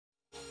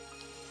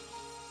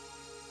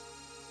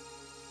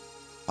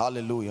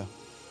Hallelujah.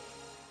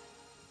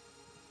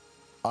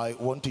 I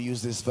want to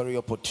use this very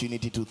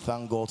opportunity to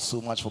thank God so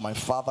much for my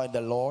father in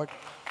the Lord,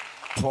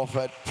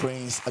 Prophet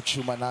Prince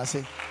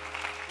Achumanase.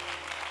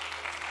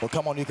 Oh,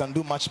 come on, you can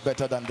do much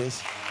better than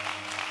this.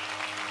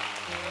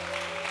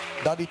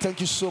 Daddy, thank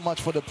you so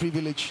much for the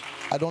privilege.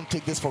 I don't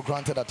take this for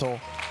granted at all.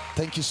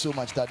 Thank you so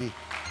much, Daddy.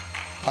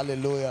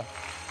 Hallelujah.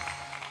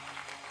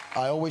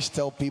 I always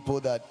tell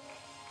people that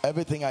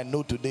everything I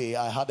know today,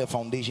 I had a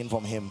foundation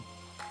from him.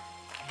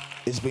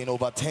 It's been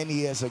over 10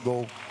 years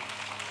ago,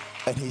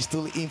 and he's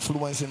still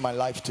influencing my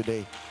life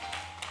today.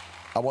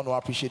 I want to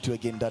appreciate you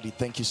again, Daddy.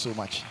 Thank you so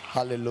much.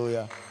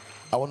 Hallelujah.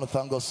 I want to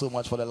thank God so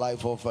much for the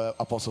life of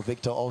Apostle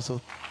Victor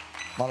also.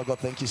 Man of God,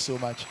 thank you so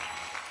much.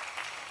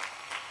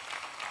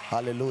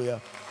 Hallelujah.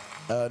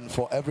 And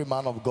for every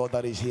man of God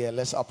that is here,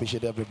 let's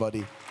appreciate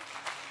everybody.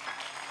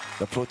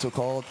 The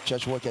protocol,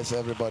 church workers,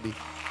 everybody.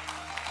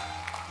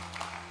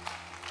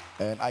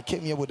 And I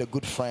came here with a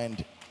good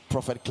friend,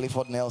 Prophet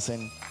Clifford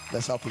Nelson.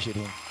 Let's appreciate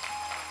him.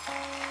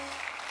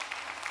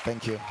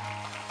 Thank you.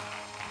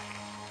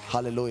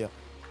 Hallelujah.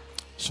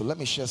 So let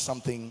me share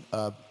something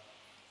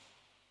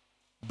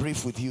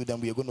brief with you, then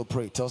we are going to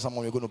pray. Tell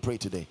someone we're going to pray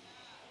today.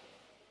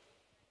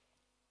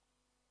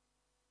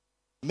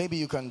 Maybe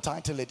you can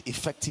title it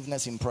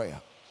Effectiveness in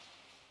Prayer.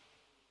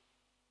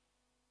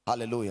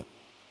 Hallelujah.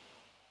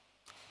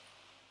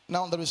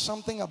 Now, there is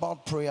something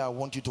about prayer I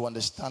want you to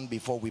understand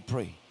before we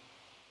pray.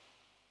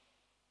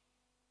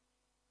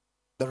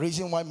 The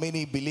reason why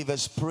many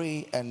believers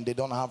pray and they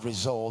don't have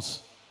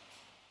results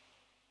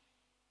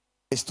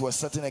is to a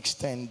certain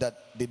extent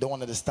that they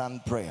don't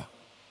understand prayer.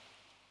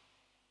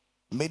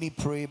 Many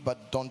pray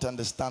but don't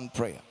understand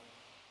prayer.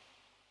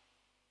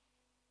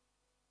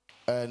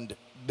 And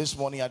this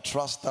morning I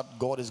trust that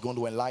God is going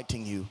to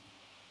enlighten you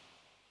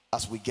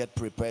as we get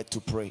prepared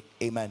to pray.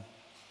 Amen.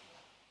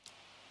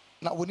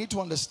 Now we need to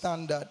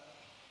understand that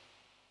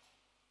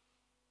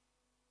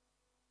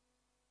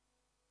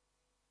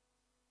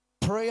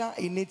prayer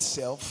in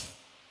itself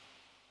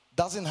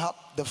doesn't have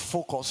the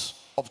focus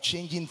of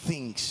changing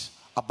things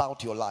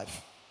about your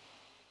life.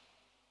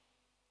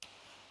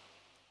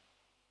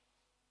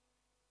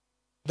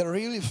 The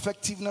real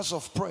effectiveness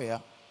of prayer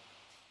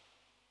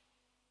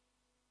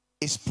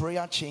is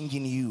prayer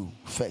changing you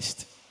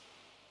first.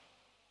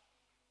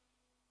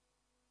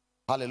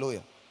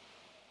 Hallelujah.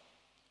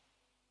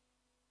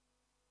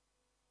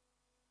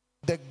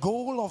 The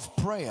goal of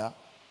prayer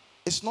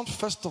is not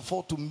first of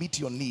all to meet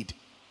your need.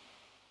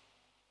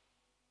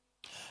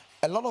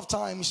 A lot of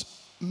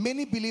times,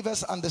 many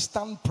believers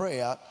understand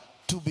prayer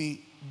to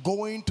be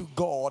going to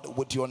God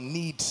with your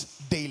needs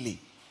daily.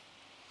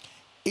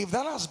 If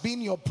that has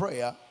been your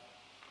prayer,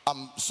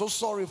 I'm so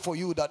sorry for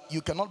you that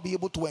you cannot be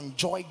able to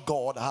enjoy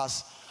God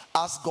as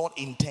God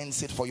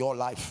intends it for your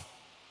life.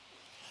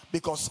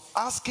 Because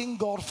asking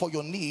God for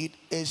your need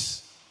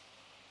it's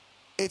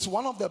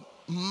one of the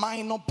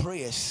minor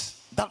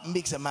prayers that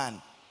makes a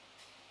man.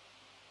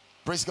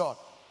 Praise God.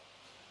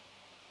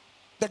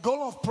 The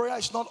goal of prayer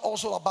is not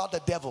also about the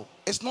devil.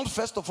 It's not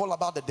first of all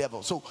about the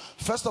devil. So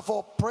first of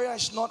all, prayer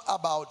is not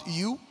about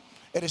you.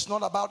 It is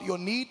not about your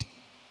need.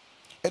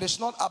 It is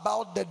not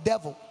about the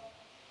devil.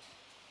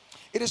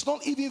 It is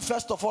not even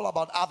first of all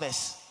about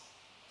others.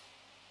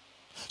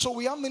 So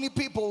we have many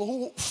people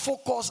who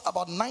focus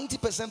about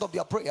 90% of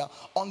their prayer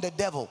on the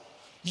devil.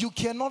 You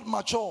cannot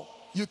mature.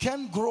 You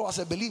can't grow as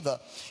a believer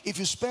if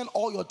you spend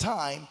all your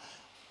time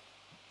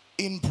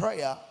in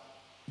prayer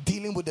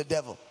dealing with the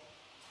devil.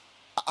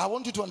 I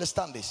want you to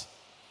understand this.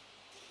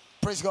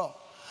 Praise God.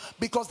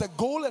 Because the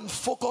goal and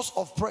focus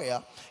of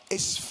prayer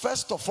is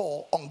first of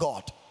all on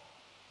God.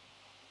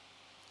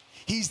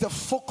 He's the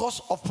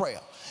focus of prayer.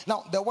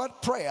 Now, the word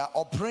prayer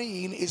or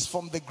praying is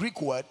from the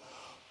Greek word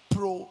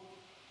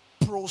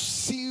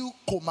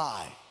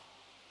proseukomai.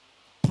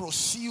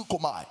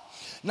 Proseukomai.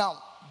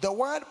 Now, the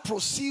word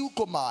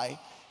proseukomai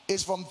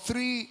is from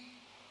three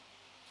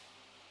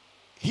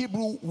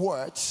Hebrew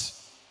words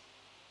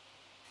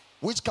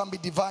which can be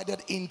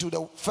divided into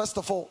the first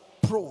of all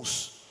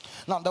pros.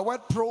 Now, the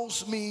word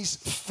pros means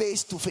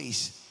face to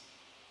face.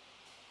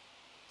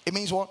 It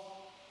means what?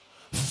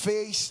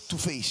 Face to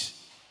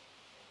face.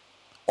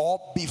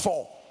 Or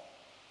before.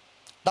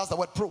 That's the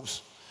word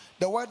pros.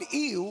 The word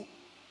eu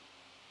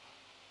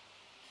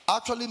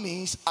actually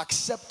means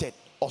accepted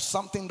or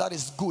something that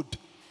is good.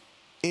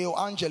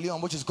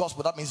 Evangelion, which is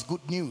gospel, that means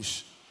good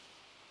news.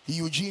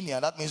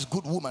 Eugenia, that means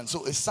good woman.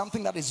 So it's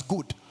something that is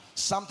good,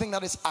 something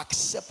that is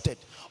accepted,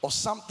 or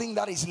something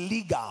that is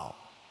legal.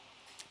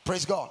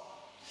 Praise God.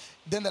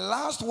 Then the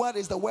last word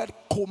is the word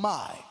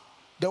komai.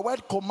 The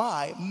word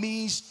komai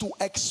means to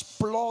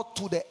explore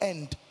to the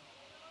end.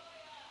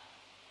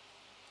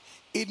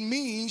 It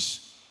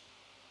means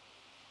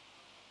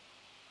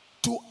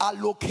to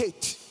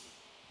allocate.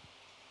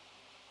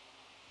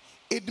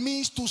 It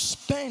means to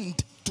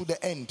spend to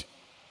the end.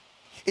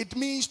 It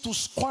means to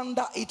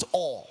squander it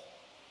all.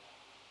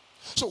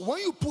 So when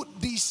you put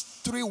these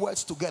three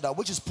words together,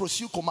 which is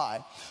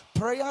proseukomai,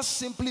 prayer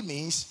simply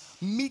means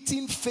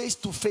meeting face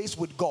to face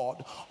with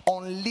God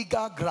on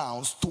legal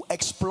grounds to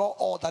explore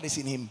all that is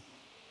in him.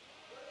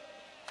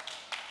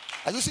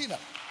 Are you seeing that?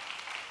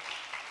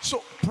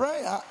 So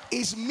prayer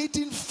is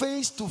meeting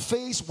face to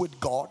face with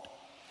God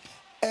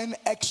and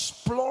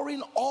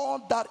exploring all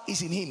that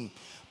is in him.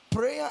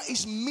 Prayer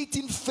is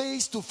meeting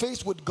face to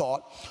face with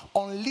God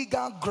on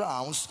legal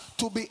grounds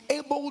to be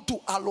able to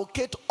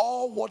allocate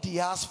all what he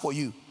has for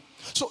you.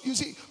 So you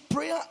see,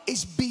 prayer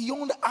is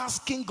beyond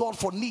asking God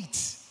for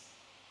needs.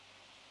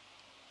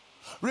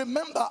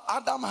 Remember,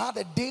 Adam had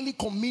a daily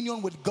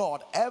communion with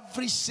God.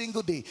 Every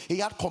single day he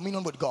had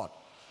communion with God.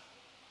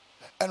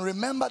 And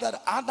remember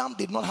that Adam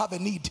did not have a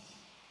need,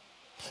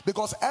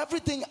 because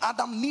everything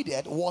Adam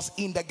needed was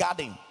in the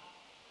garden.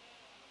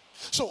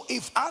 So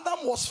if Adam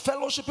was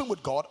fellowshipping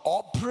with God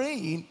or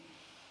praying,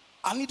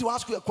 I need to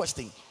ask you a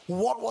question.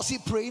 What was he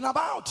praying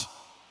about?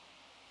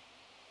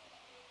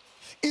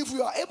 If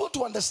we are able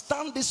to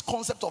understand this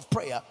concept of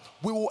prayer,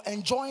 we will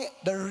enjoy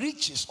the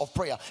riches of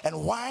prayer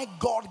and why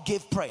God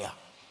gave prayer.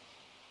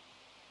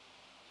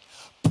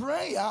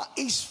 Prayer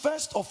is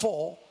first of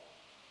all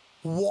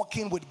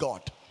walking with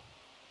God.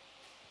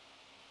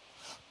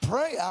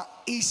 Prayer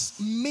is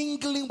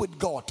mingling with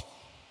God.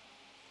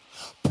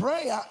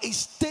 Prayer is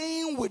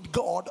staying with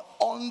God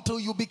until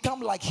you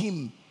become like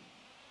him.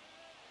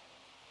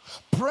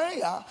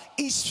 Prayer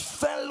is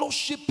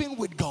fellowshipping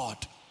with God.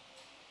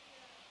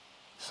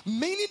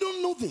 Many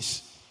don't know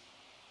this.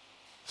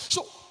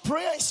 So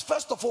prayer is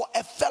first of all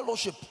a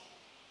fellowship.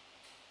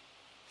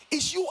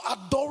 It's you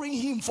adoring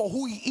him for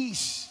who he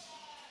is.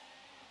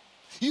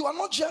 You are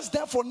not just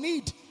there for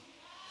need.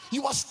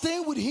 You are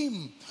staying with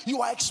him.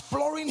 You are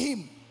exploring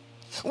him.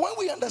 When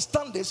we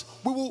understand this,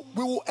 we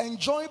will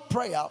enjoy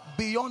prayer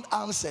beyond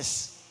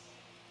answers.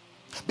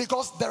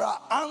 Because there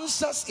are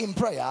answers in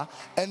prayer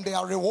and there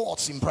are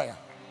rewards in prayer.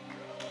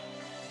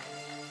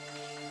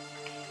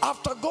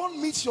 After God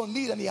meets your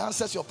need and he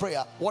answers your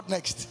prayer, what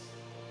next?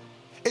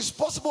 It's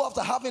possible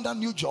after having that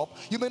new job,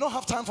 you may not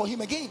have time for him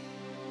again.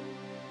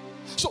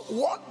 So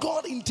what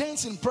God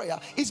intends in prayer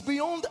is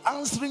beyond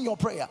answering your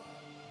prayer.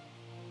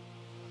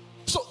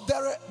 So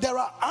there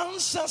are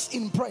answers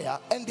in prayer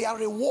and there are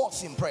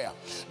rewards in prayer.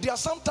 There are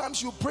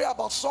sometimes you pray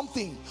about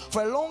something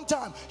for a long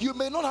time, you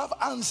may not have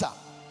answer,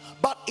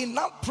 but in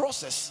that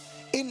process,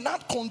 in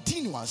that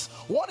continuance,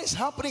 what is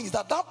happening is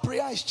that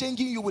prayer is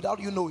changing you without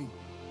you knowing.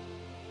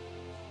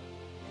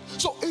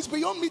 So it's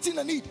beyond meeting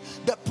a need.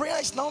 The prayer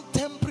is now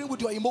tempering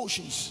with your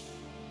emotions,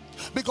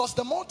 because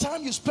the more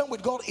time you spend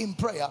with God in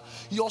prayer,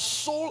 your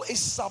soul is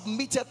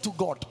submitted to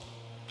God.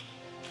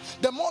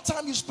 The more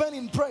time you spend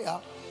in prayer,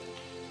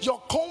 your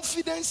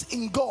confidence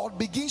in God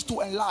begins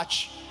to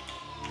enlarge.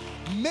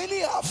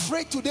 Many are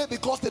afraid today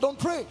because they don't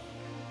pray.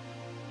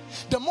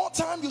 The more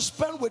time you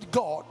spend with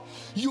God,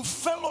 you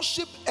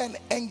fellowship and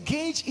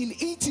engage in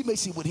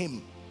intimacy with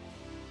him.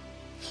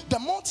 The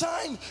more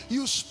time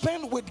you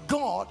spend with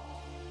God,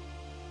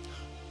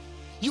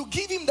 you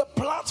give him the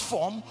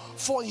platform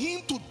for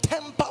him to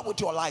temper with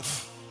your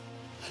life.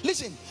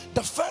 Listen,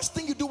 the first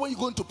thing you do when you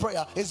go into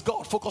prayer is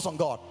God. Focus on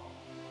God.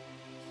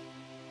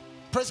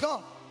 Praise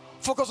God.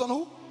 Focus on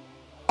who?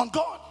 On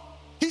God.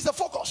 He's the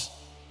focus.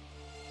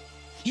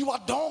 You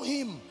adore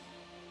him.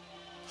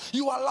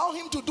 You allow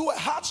him to do a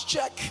heart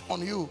check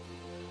on you.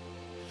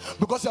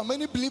 Because there are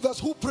many believers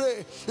who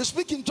pray, they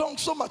speak in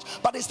tongues so much,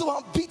 but they still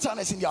have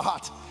bitterness in their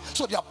heart.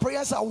 So their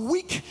prayers are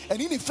weak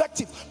and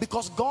ineffective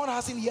because God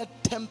hasn't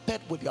yet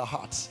tempered with your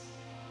hearts.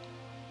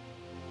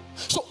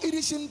 So it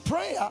is in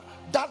prayer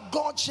that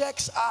God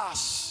checks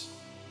us.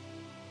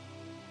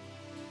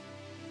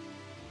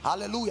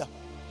 Hallelujah.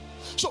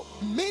 So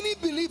many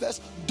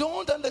believers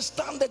don't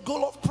understand the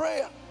goal of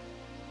prayer.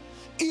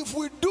 If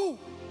we do,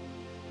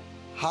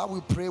 how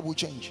we pray will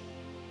change.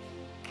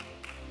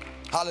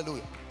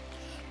 Hallelujah.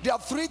 There are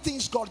three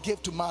things God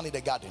gave to man in the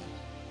garden.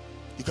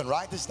 You can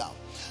write this down.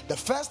 The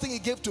first thing he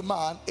gave to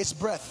man is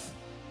breath.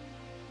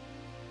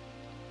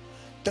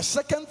 The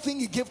second thing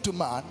he gave to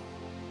man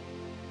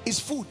is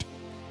food.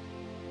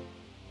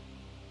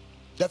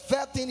 The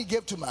third thing he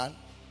gave to man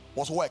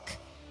was work.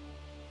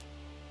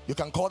 You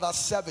can call that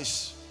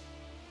service.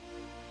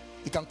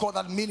 You can call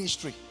that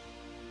ministry.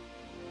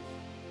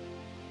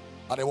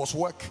 But it was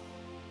work.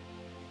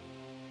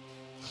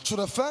 So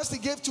the first he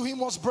gave to him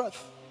was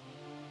breath.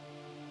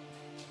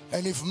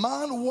 And if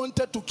man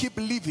wanted to keep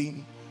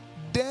living,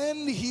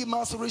 then he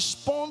must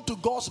respond to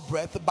God's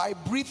breath by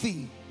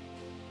breathing.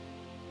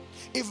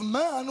 If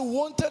man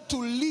wanted to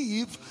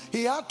live,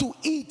 he had to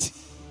eat.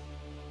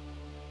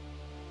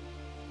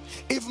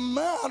 If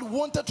man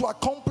wanted to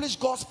accomplish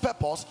God's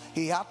purpose,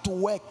 he had to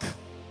work.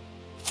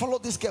 Follow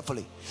this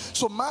carefully.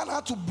 So man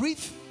had to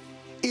breathe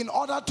in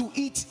order to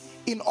eat,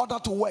 in order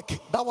to work.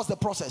 That was the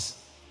process.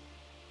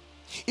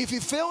 If he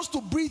fails to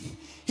breathe,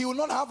 he will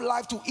not have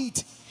life to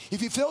eat. If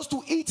he fails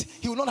to eat,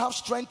 he will not have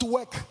strength to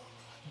work.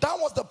 That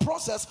was the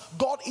process.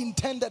 God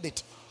intended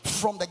it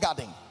from the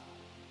garden.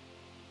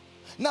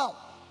 Now,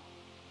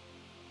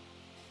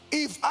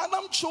 If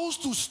Adam chose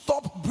to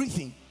stop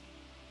breathing,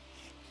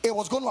 it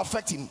was going to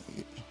affect him.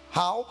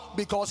 How?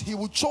 Because he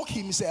would choke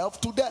himself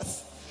to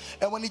death.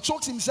 And when he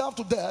chokes himself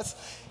to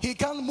death, he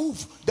can't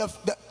move.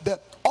 The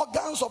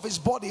organs of his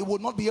body will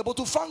not be able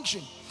to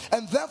function.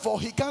 And therefore,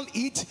 he can't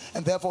eat,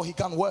 and therefore, he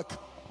can't work.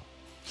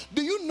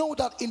 Do you know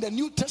that in the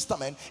New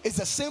Testament, it's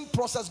the same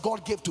process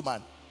God gave to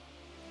man?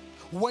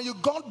 When you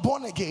got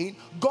born again,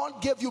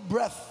 God gave you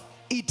breath,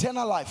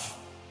 eternal life.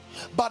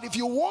 But if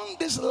you want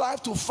this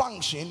life to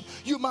function,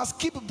 you must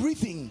keep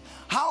breathing.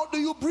 How do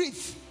you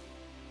breathe?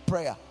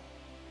 Prayer.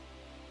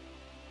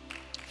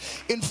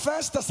 In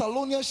 1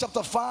 Thessalonians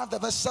chapter 5,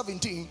 verse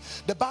 17,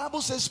 the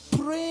Bible says,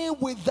 pray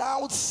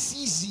without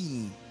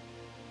ceasing.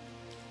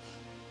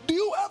 Do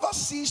you ever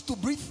cease to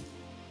breathe?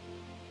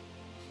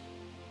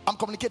 I'm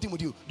communicating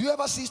with you. Do you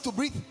ever cease to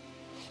breathe?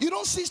 You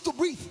don't cease to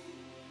breathe.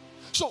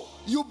 So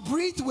you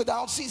breathe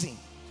without ceasing.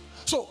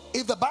 So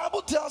if the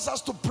Bible tells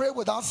us to pray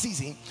without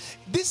ceasing,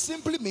 this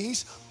simply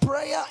means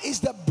prayer is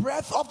the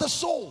breath of the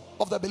soul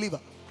of the believer.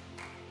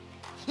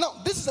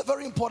 Now, this is a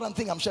very important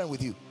thing I'm sharing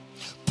with you.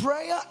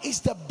 Prayer is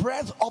the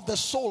breath of the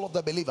soul of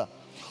the believer.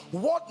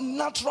 What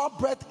natural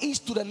breath is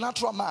to the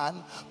natural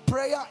man,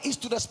 prayer is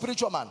to the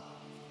spiritual man.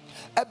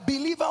 A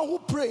believer who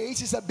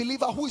prays is a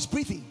believer who is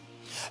breathing.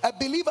 A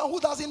believer who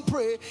doesn't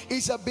pray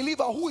is a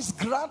believer who is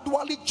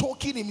gradually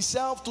choking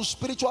himself to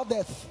spiritual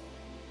death.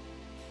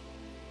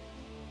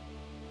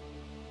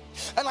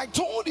 And I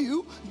told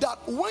you that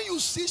when you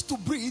cease to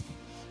breathe,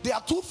 there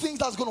are two things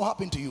that's going to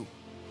happen to you.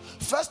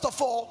 First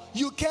of all,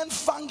 you can't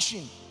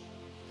function.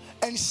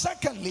 And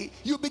secondly,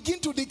 you begin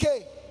to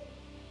decay.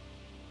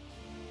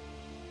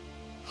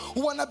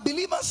 When a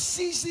believer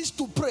ceases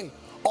to pray,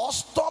 or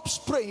stops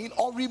praying,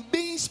 or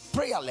remains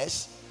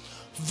prayerless,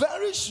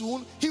 very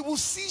soon he will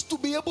cease to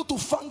be able to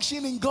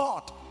function in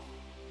God.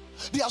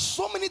 There are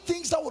so many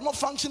things that will not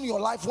function in your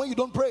life when you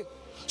don't pray.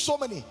 So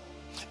many.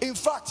 In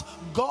fact,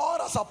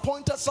 God has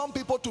appointed some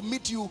people to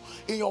meet you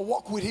in your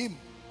walk with Him.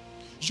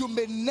 You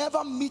may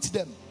never meet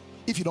them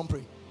if you don't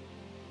pray.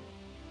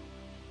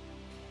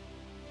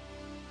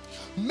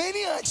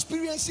 Many are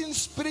experiencing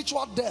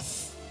spiritual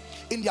death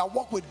in their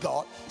walk with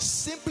God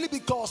simply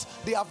because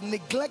they have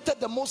neglected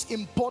the most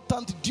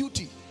important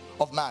duty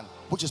of man,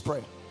 which is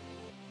prayer.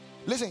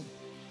 Listen,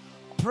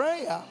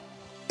 prayer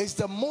is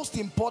the most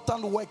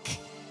important work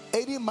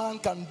any man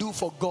can do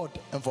for God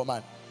and for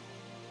man.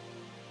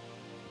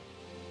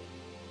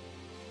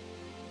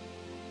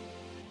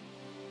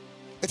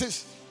 It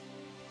is.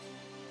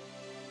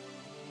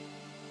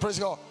 Praise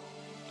God.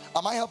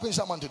 Am I helping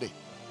someone today?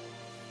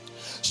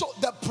 So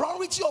the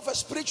priority of a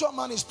spiritual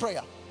man is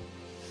prayer.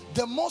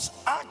 The most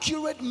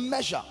accurate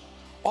measure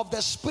of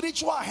the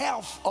spiritual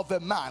health of a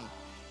man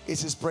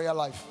is his prayer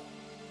life.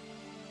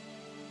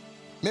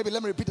 Maybe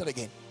let me repeat that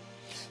again.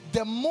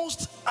 The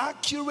most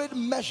accurate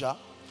measure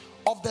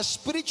of the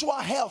spiritual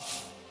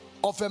health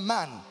of a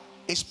man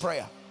is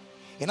prayer.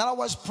 In other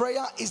words,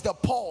 prayer is the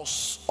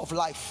pulse of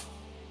life.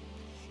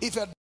 If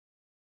a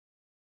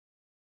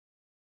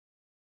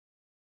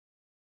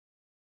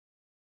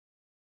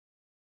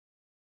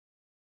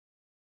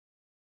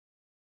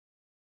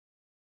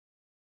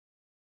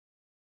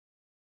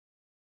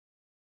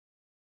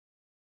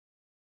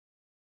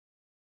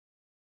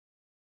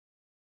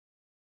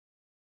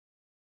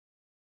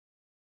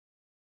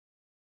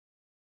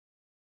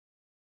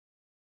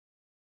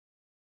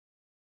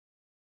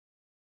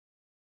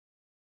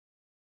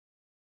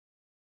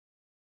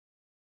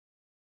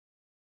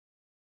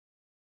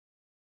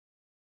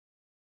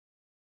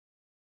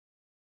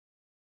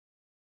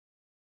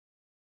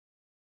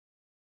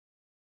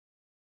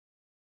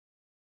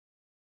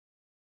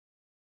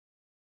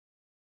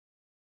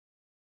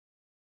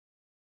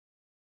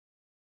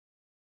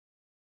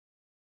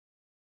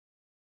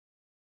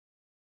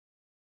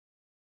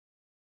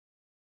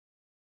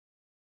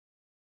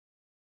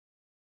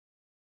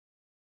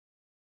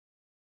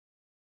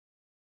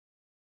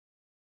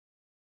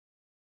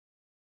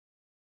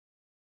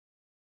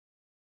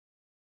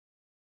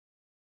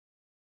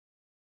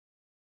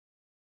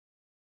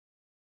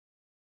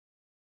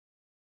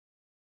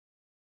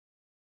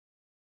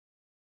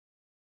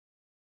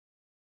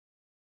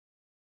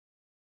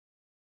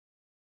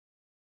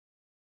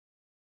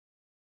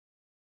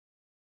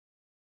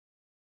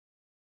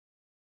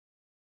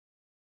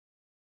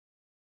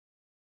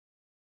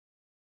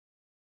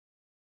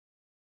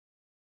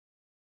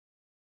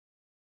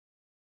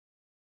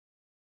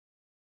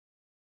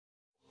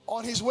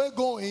on his way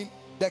going,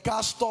 the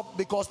car stopped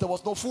because there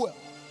was no fuel.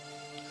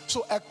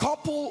 So a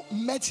couple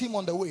met him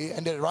on the way,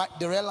 and they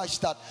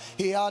realized that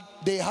they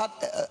had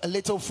a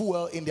little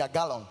fuel in their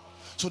gallon.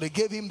 So they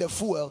gave him the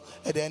fuel,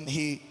 and then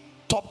he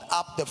topped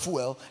up the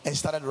fuel and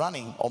started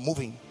running or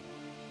moving.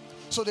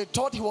 So they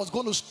thought he was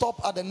going to stop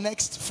at the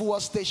next fuel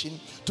station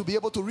to be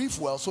able to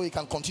refuel so he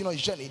can continue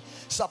his journey.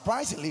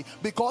 Surprisingly,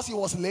 because he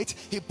was late,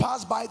 he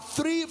passed by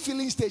 3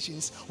 filling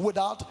stations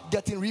without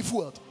getting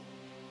refueled.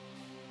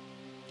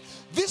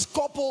 This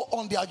couple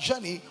on their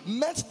journey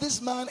met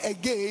this man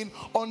again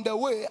on the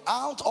way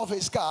out of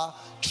his car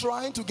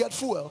trying to get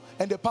fuel,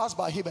 and they passed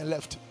by him and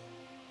left.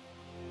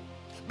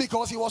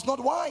 Because he was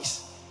not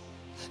wise.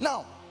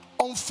 Now,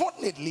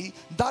 unfortunately,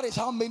 that is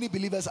how many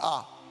believers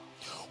are.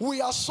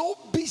 We are so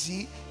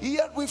busy,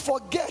 yet we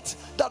forget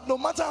that no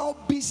matter how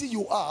busy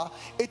you are,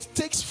 it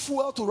takes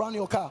fuel to run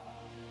your car.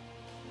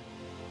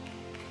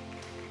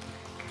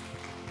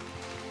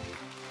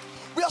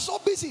 We are so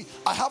busy.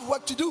 I have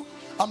work to do.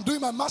 I'm doing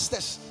my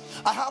master's.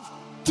 I have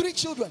 3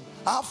 children.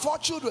 I have 4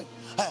 children.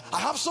 I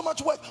have so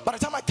much work. By the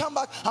time I come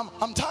back,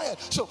 I'm tired.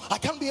 So I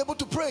can't be able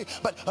to pray.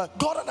 But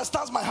God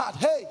understands my heart.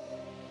 Hey,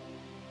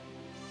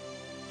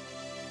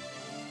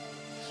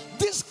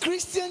 this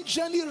Christian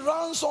journey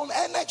runs on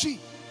energy.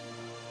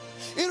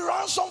 It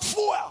runs on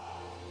fuel.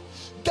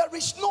 There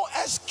is no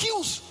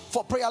excuse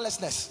for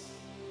prayerlessness.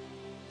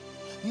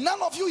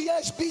 None of you here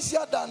is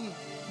busier than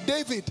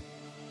David.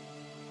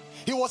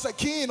 He was a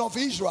king of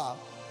Israel.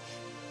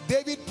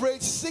 David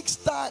prayed 6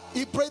 times.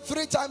 He prayed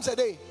 3 times a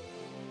day.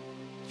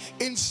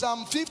 In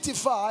Psalm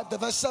 55, the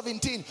verse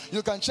 17,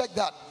 you can check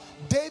that.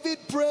 David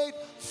prayed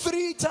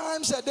 3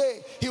 times a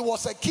day. He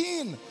was a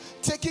king,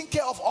 taking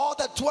care of all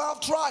the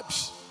 12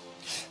 tribes.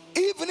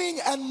 Evening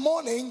and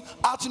morning,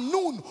 at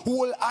noon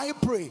will I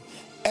pray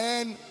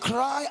and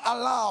cry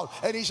aloud,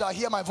 and he shall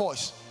hear my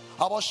voice.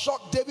 I was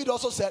shocked. David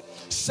also said,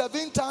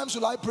 7 times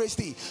will I praise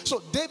thee.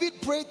 So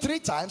David prayed 3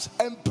 times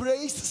and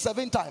praised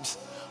 7 times.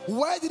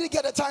 Where did he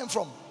get the time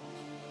from?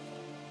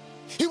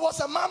 He was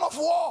a man of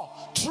war,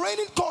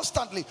 training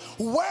constantly.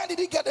 Where did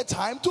he get the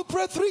time to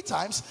pray 3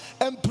 times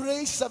and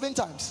praise 7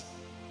 times?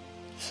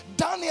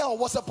 Daniel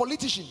was a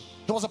politician.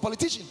 He was a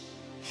politician.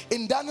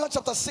 In Daniel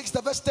chapter 6,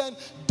 the verse 10,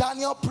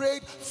 Daniel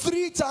prayed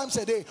 3 times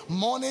a day,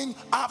 morning,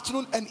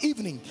 afternoon, and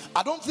evening.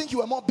 I don't think you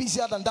were more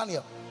busier than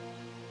Daniel.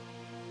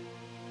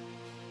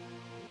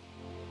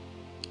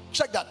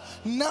 Check that.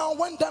 Now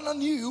when Daniel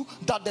knew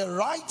that the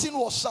writing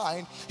was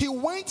signed, he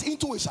went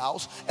into his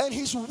house, and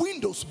his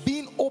windows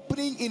being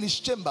opening in his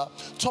chamber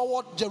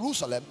toward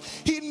Jerusalem,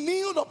 he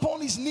kneeled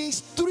upon his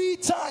knees 3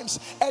 times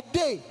a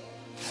day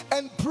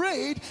and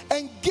prayed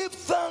and gave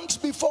thanks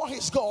before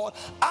his God,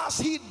 as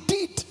he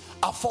did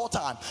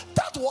aforetime.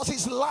 That was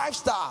his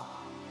lifestyle.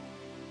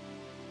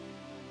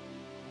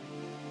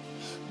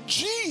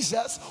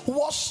 Jesus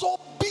was so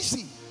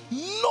busy.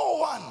 No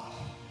one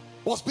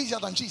was busier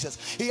than Jesus.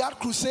 He had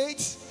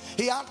crusades,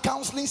 he had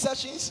counseling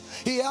sessions,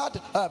 he had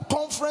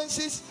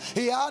conferences,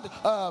 he had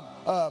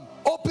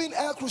open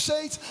air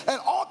crusades, and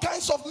all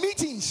kinds of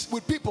meetings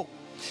with people.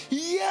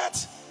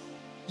 Yet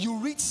you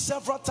read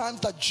several times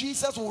that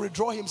Jesus will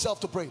withdraw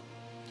himself to pray.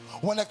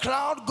 When a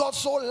crowd got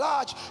so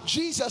large,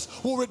 Jesus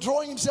will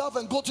withdraw himself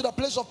and go to the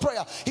place of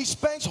prayer. He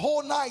spent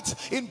whole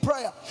nights in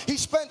prayer. He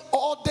spent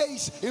all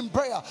days in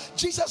prayer.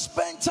 Jesus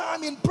spent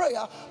time in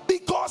prayer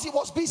because he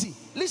was busy.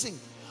 Listen,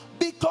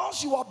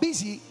 because you are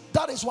busy,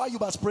 that is why you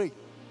must pray.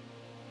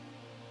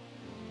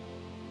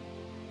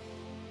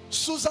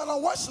 Susanna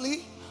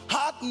Wesley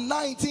had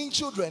 19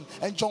 children,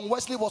 and John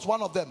Wesley was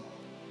one of them.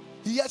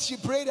 Yet she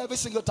prayed every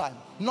single time,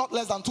 not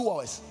less than 2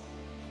 hours.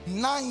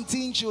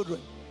 19 children.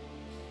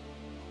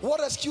 What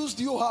excuse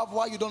do you have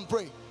why you don't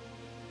pray?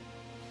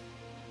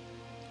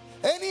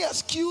 Any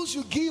excuse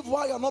you give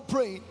why you're not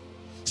praying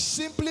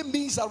simply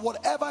means that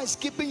whatever is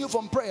keeping you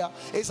from prayer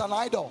is an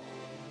idol.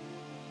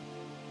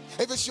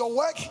 If it's your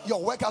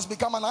work has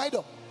become an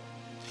idol.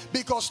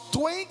 Because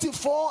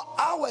 24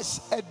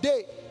 hours a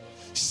day,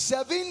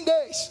 7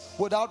 days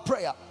without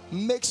prayer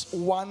makes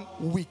 1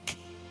 week.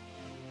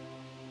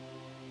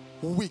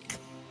 Weak.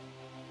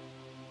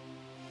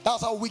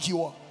 That's how weak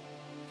you are.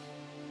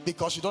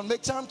 Because you don't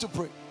make time to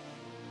pray.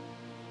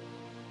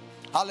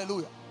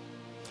 Hallelujah.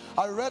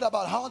 I read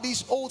about how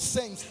these old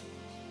saints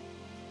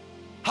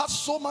had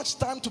so much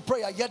time to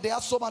pray, yet they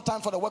had so much time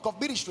for the work of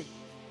ministry.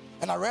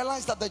 And I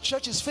realized that the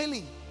church is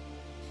failing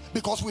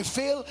because we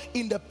fail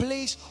in the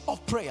place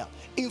of prayer.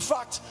 In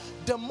fact,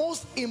 the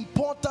most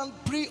important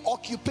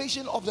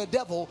preoccupation of the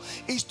devil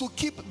is to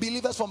keep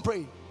believers from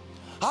praying.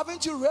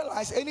 Haven't you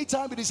realized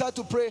anytime you decide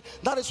to pray,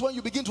 that is when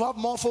you begin to have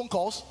more phone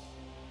calls?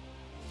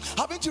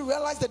 Haven't you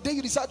realized the day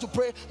you decide to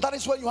pray, that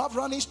is when you have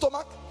running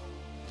stomach?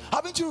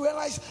 Haven't you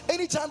realized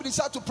anytime you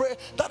decide to pray,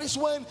 that is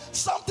when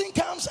something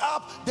comes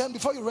up, then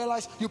before you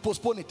realize, you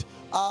postpone it?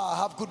 I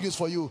have good news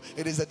for you.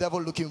 It is the devil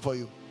looking for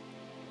you.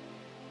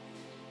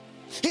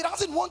 He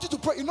doesn't want you to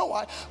pray. You know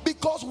why?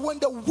 Because when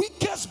the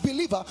weakest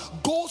believer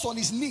goes on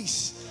his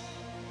knees,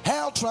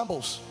 hell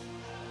trembles.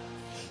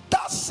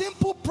 That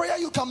simple prayer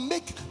you can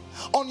make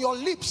on your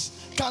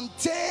lips can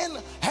turn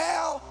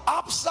hell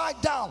upside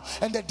down,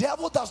 and the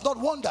devil does not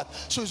want that.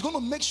 So he's going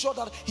to make sure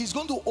that he's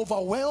going to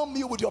overwhelm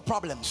you with your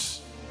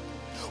problems,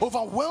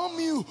 overwhelm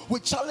you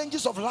with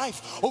challenges of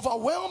life,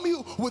 overwhelm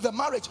you with the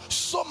marriage,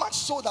 so much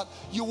so that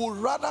you will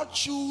rather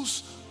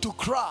choose to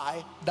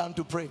cry than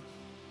to pray.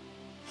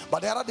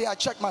 But the other day I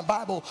checked my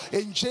Bible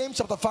in James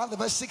chapter 5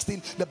 verse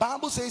 16. The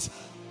Bible says,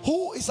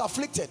 who is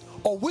afflicted,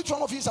 or which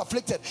one of you is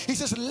afflicted? He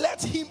says,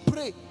 let him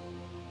pray.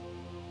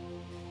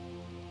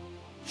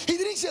 He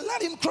didn't say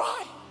let him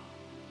cry.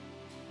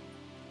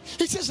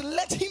 He says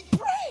let him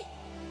pray.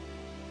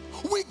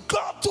 We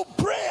got to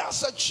pray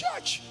as a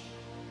church.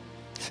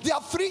 There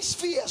are 3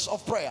 spheres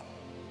of prayer.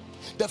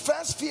 The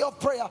first sphere of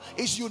prayer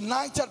is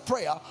united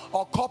prayer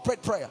or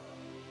corporate prayer.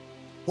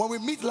 When we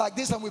meet like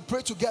this and we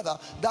pray together,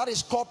 that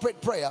is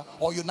corporate prayer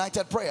or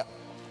united prayer.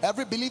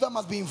 Every believer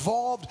must be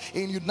involved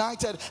in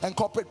united and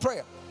corporate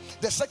prayer.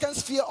 The second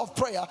sphere of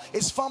prayer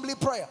is family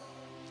prayer.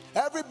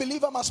 Every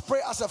believer must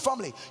pray as a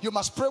family. You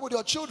must pray with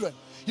your children.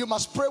 You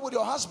must pray with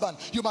your husband.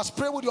 You must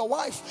pray with your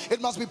wife. It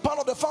must be part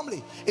of the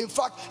family. In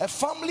fact, a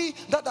family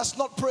that does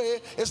not pray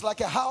is like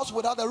a house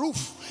without a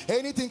roof.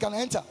 Anything can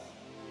enter.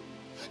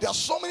 There are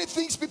so many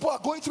things people are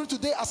going through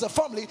today as a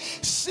family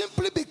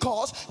simply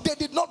because they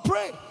did not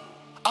pray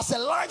as a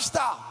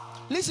lifestyle.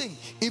 Listen,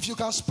 if you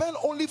can spend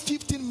only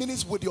 15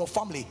 minutes with your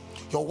family,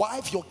 your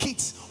wife, your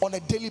kids on a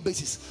daily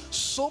basis,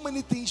 so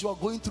many things you are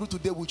going through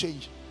today will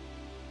change.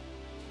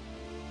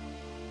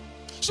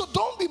 So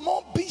don't be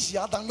more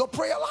busier than your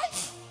prayer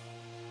life.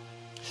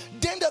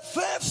 Then the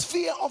third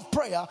sphere of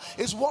prayer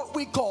is what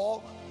we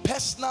call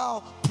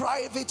personal,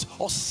 private,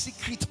 or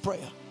secret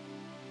prayer.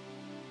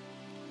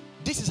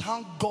 This is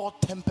how God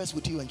tempers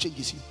with you and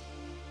changes you.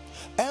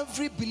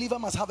 Every believer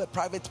must have a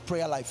private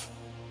prayer life.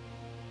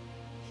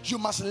 You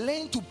must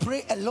learn to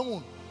pray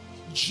alone.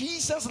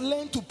 Jesus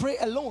learned to pray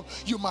alone.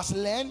 You must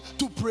learn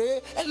to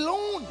pray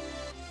alone.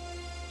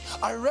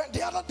 I read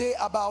the other day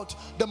about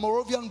the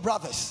Moravian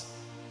brothers.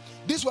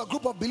 These were a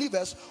group of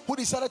believers who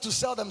decided to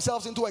sell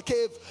themselves into a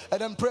cave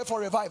and then pray for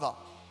revival.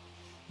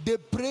 They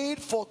prayed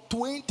for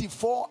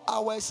 24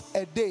 hours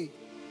a day,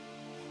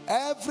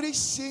 every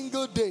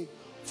single day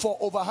for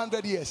over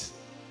 100 years.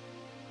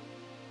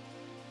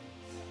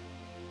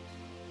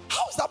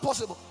 How is that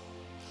possible?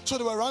 So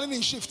they were running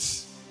in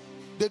shifts.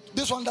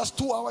 This one does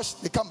 2 hours,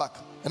 they come back.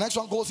 The next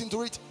one goes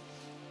into it.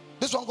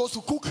 This one goes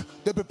to cook,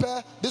 they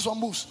prepare. This one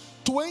moves.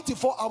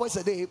 24 hours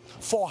a day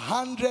for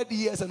 100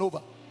 years and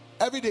over,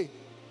 every day.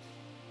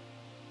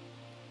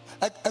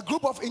 A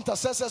group of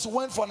intercessors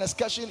went for an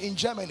excursion in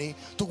Germany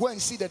to go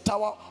and see the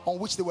tower on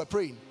which they were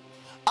praying.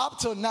 Up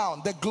till now,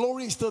 the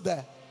glory is still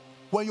there.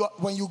 When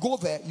you go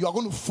there, you are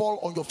going to fall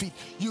on your feet.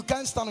 You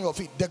can't stand on your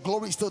feet. The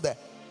glory is still there.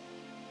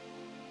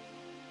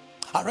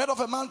 I read of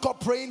a man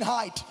called Praying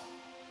Height.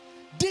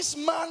 This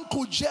man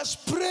could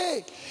just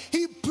pray.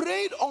 He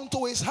prayed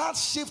until his heart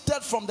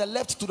shifted from the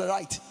left to the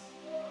right.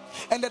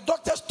 And the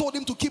doctors told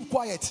him to keep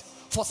quiet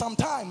for some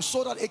time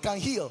so that it can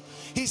heal.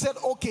 He said,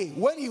 okay.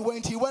 When he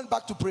went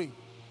back to pray.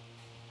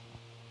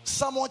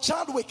 Samuel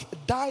Chadwick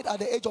died at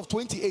the age of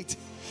 28.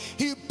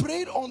 He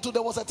prayed until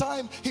there was a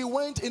time he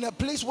went in a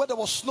place where there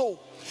was snow.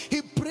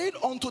 He prayed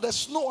until the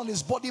snow on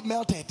his body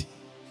melted.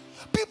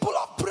 People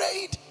have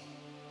prayed.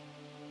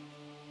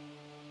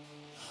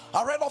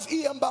 I read of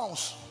E.M.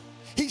 Bounce.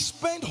 He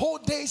spent whole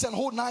days and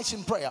whole nights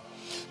in prayer.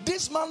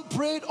 This man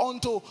prayed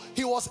until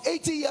he was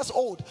 80 years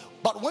old.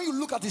 But when you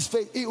look at his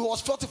face, he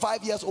was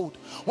 45 years old.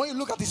 When you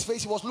look at his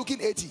face, he was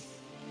looking 80.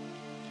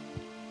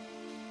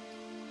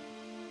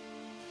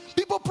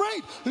 People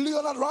prayed.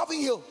 Leonard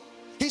Ravenhill,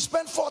 he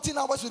spent 14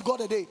 hours with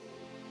God a day.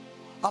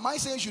 Am I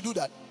saying you should do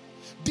that?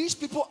 These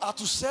people are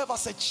to serve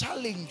as a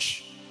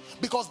challenge.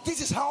 Because this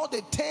is how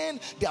they turn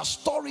their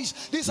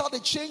stories. This is how they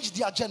change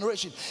their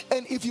generation.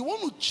 And if you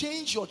want to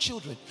change your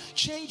children,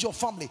 change your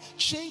family,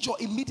 change your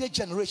immediate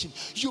generation,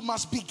 you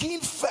must begin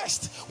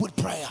first with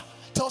prayer.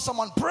 Tell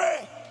someone,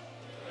 pray.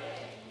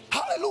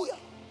 Hallelujah.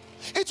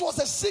 It was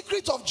the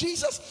secret of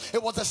Jesus.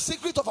 It was the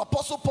secret of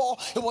Apostle Paul.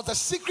 It was the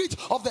secret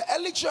of the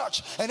early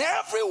church. And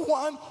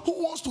everyone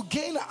who wants to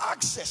gain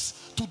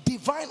access to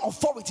divine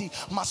authority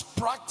must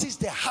practice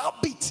the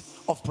habit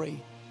of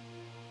praying.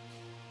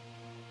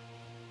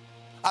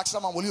 Ask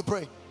someone, will you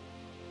pray?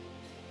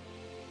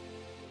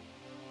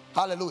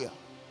 Hallelujah.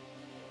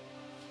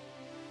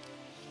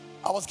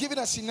 I was given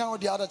a scenario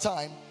the other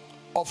time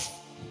of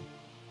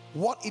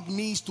what it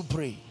means to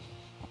pray.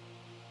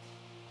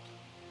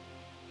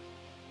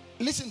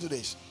 Listen to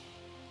this.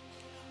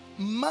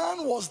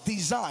 Man was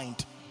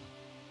designed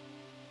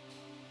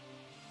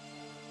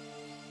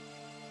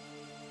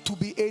to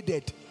be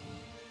aided.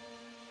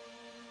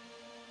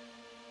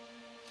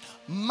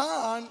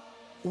 Man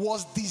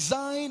was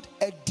designed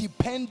a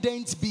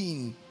dependent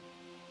being.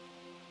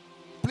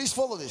 Please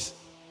follow this.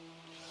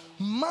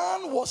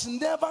 Man was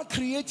never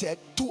created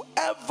to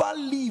ever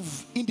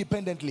live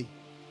independently.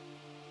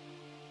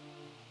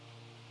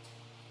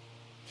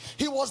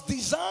 He was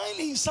designed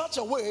in such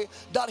a way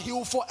that he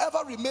will forever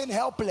remain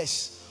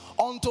helpless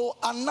until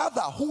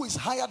another who is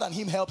higher than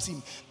him helps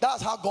him.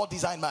 That's how God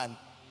designed man.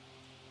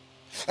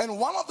 And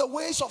one of the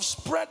ways of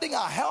spreading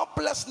our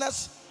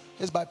helplessness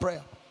is by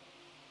prayer.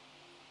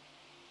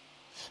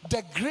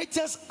 The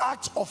greatest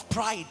act of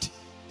pride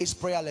is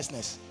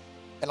prayerlessness.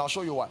 And I'll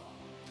show you why.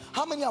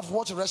 How many have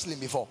watched wrestling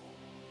before?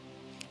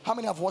 How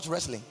many have watched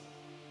wrestling?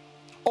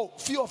 Oh,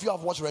 few of you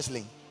have watched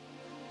wrestling.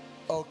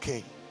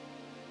 Okay.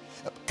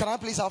 Can I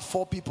please have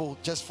 4 people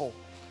just for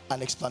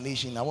an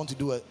explanation? I want to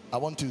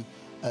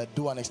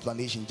do an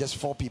explanation. Just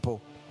 4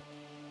 people.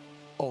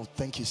 Oh,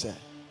 thank you, sir.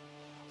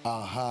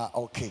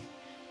 Okay.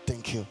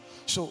 Thank you.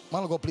 So,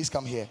 man of God, please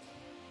come here.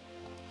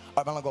 All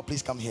right, man of God,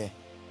 please come here.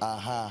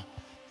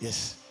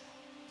 Yes.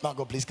 Man of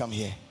God, please come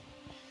here.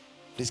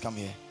 Please come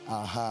here.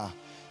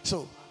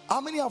 So,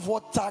 how many have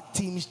watched tag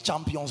teams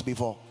champions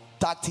before?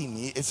 Tag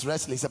team, it's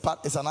wrestling.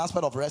 It's an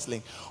aspect of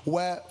wrestling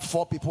where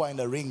 4 people are in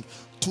the ring,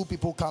 2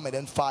 people come and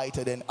then fight.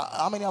 And then,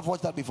 how many have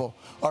watched that before?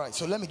 All right.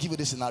 So let me give you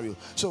this scenario.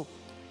 So,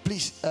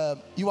 please,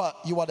 you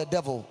are the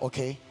devil,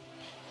 okay?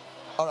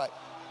 All right.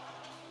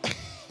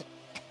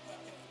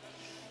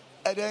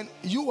 And then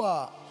you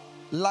are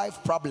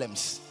life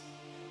problems,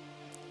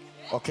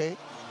 okay?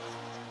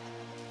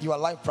 You are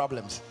life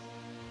problems.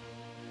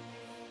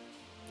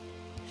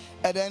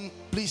 And then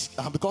please,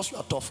 because you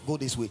are tough, go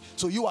this way.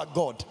 So you are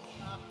God.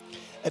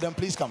 And then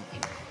please come.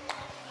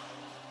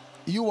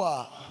 You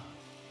are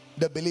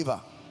the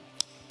believer.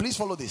 Please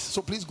follow this.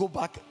 So please go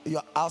back. You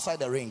are outside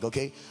the ring,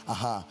 okay?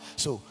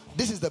 So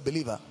this is the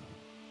believer.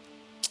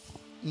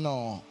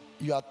 No,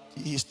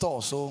 he's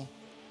tall, so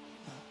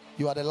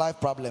you are the life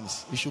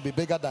problems. You should be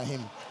bigger than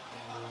him.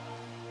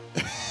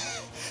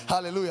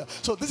 Hallelujah.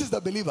 So this is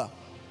the believer.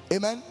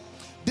 Amen.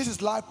 This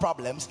is life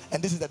problems,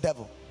 and this is the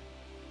devil.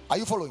 Are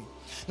you following?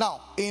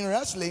 Now, in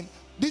wrestling,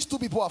 these 2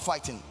 people are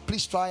fighting.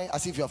 Please try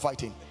as if you are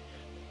fighting.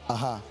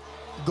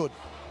 Good.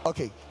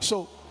 Okay.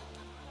 So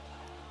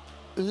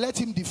let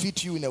him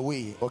defeat you in a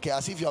way, okay,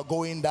 as if you are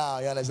going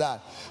down. You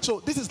understand?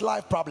 So this is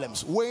life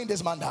problems. Weighing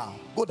this man down.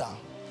 Go down.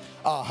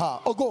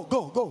 Oh,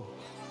 go.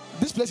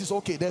 This place is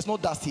okay. There's no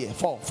dust here.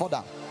 Fall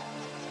down.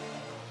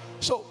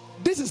 So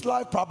this is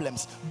life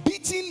problems.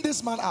 Beating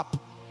this man up.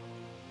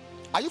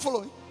 Are you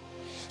following?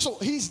 So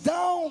he's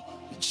down.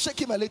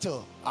 Shake him a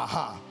little.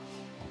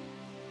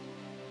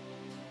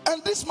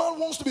 And this man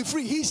wants to be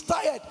free. He's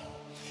tired.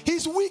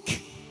 He's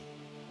weak.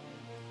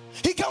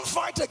 He can't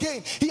fight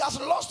again. He has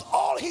lost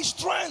all his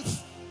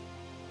strength.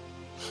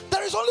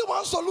 There is only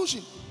one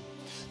solution.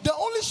 The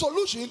only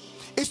solution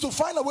is to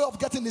find a way of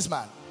getting this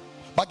man.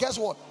 But guess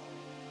what?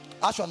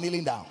 As you are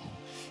kneeling down,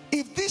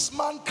 if this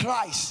man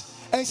cries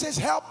and says,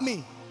 help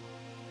me,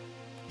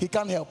 he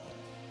can't help.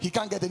 He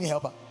can't get any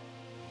helper.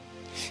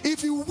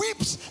 If he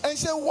weeps and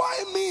says,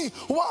 why me?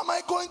 Why am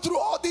I going through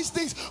all these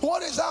things?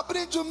 What is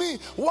happening to me?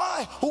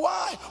 Why?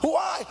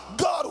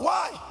 God,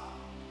 why?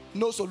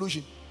 No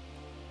solution.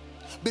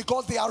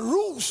 Because there are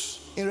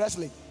rules in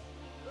wrestling.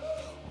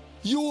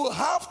 You will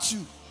have to.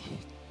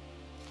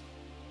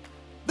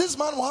 This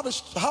man will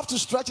have to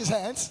stretch his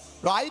hands,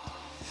 right?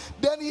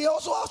 Then he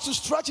also has to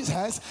stretch his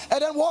hands.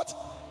 And then what?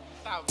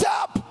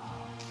 Tap.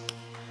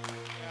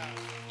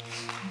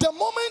 The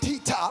moment he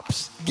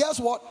taps, guess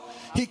what?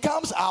 He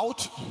comes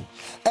out,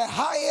 a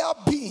higher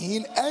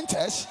being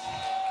enters,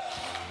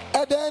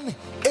 and then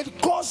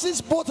it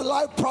causes both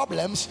life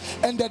problems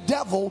and the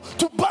devil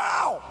to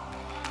bow.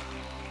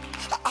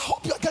 I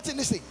hope you're getting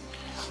this thing.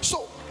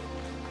 So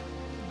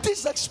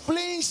this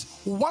explains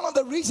one of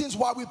the reasons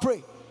why we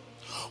pray.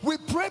 We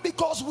pray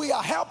because we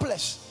are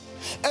helpless,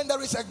 and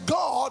there is a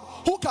God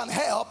who can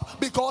help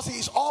because he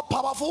is all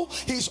powerful,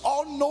 he is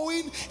all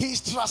knowing, he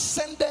is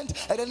transcendent,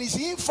 and then he's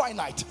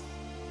infinite.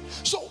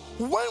 So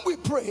when we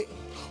pray,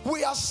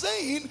 we are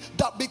saying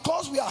that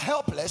because we are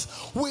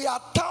helpless, we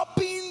are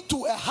tapping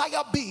to a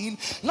higher being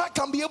that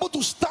can be able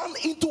to stand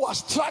into our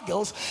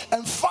struggles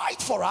and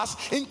fight for us,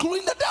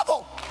 including the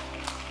devil.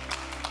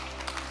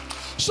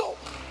 So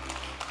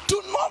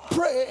to not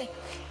pray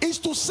is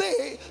to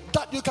say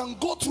that you can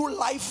go through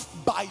life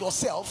by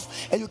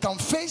yourself and you can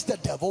face the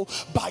devil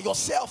by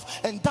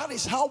yourself, and that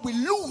is how we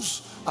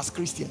lose as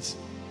Christians.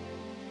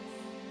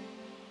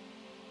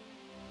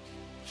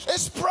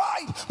 It's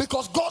pride,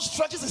 because God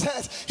stretches his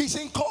hands. He's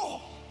saying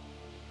call.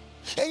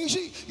 And you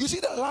see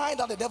the lie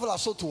that the devil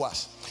has sold to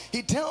us.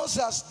 He tells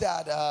us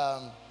that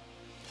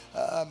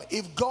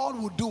if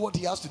God would do what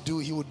he has to do,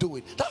 he would do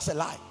it. That's a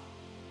lie.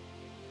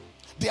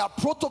 There are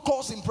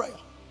protocols in prayer.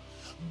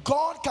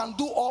 God can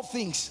do all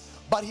things,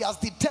 but he has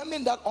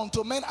determined that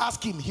until men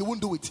ask him, he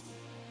won't do it.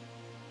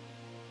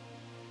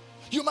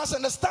 You must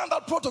understand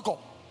that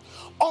protocol.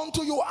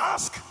 Until you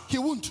ask, he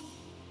won't.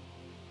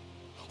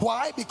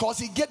 Why? Because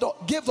he gave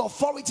the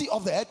authority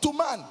of the head to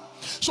man.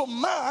 So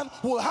man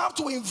will have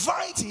to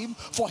invite him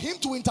for him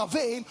to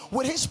intervene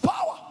with his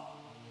power.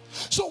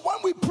 So when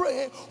we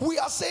pray, we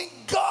are saying,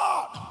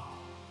 God,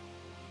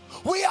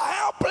 we are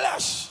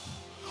helpless.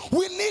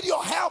 We need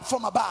your help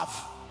from above.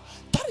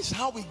 That is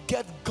how we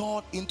get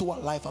God into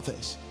our life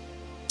affairs.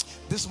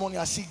 This morning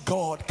I see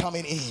God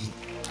coming in.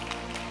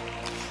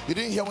 You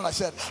didn't hear what I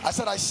said. I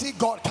said I see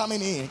God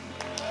coming in.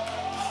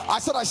 I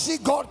said I see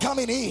God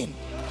coming in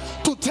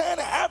to turn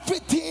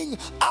everything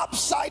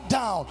upside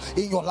down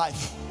in your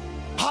life.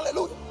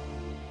 Hallelujah.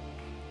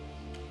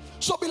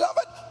 So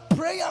beloved,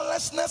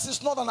 prayerlessness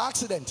is not an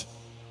accident.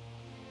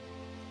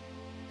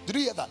 Did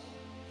you hear that?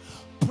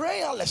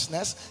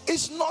 Prayerlessness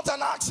is not an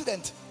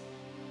accident.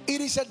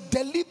 It is a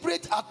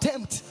deliberate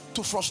attempt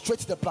to frustrate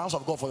the plans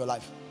of God for your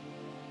life.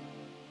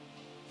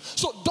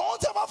 So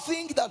don't ever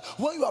think that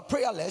when you are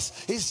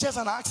prayerless, it's just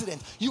an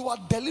accident. You are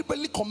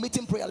deliberately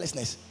committing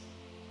prayerlessness.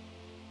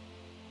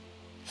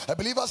 A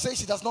believer says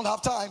he does not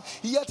have time,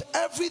 yet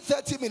every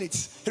 30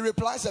 minutes he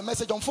replies a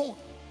message on phone.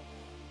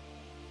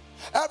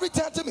 Every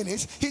 30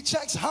 minutes he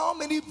checks how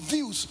many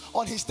views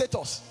on his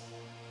status.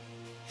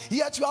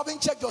 yet you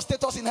haven't checked your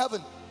status in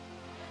heaven.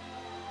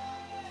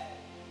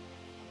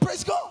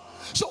 Praise God.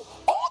 So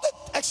all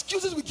the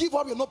excuses we give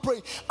why we're not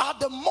praying are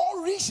the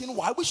more reason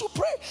why we should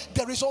pray.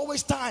 There is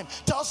always time.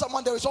 Tell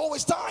someone there is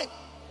always time.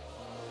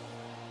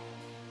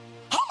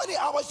 How many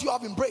hours do you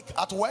have in break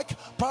at work?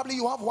 Probably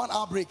you have 1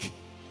 hour break.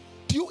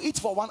 Do you eat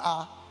for 1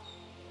 hour?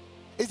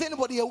 Is there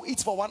anybody who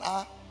eats for 1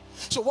 hour?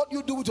 So what do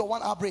you do with your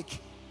 1 hour break?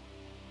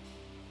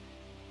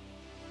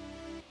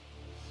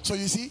 So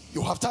you see,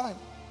 you have time.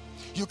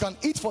 You can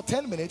eat for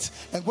 10 minutes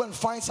and go and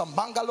find some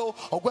bungalow,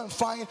 or go and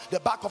find the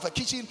back of a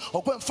kitchen,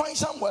 or go and find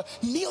somewhere,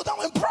 kneel down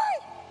and pray.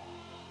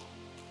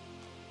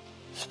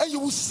 And you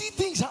will see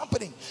things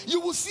happening. You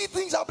will see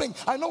things happening.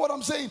 I know what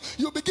I'm saying.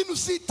 You begin to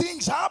see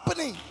things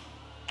happening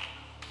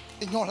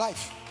in your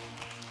life.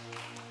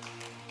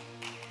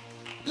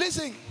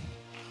 Listen,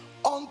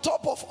 on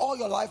top of all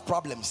your life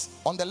problems,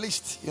 on the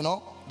list,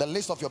 the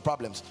list of your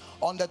problems,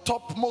 on the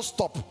topmost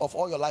top of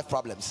all your life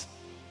problems,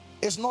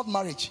 it's not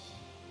marriage.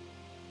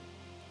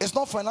 It's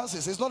not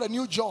finances. It's not a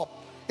new job.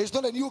 It's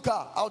not a new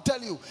car. I'll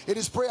tell you, it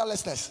is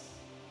prayerlessness.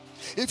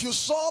 If you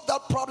solve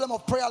that problem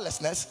of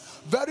prayerlessness,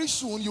 very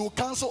soon you will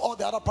cancel all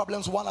the other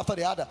problems one after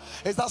the other.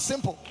 It's that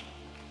simple.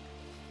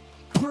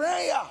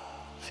 Prayer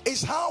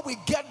is how we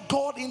get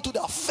God into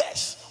the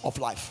affairs of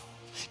life.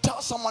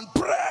 Tell someone,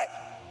 pray.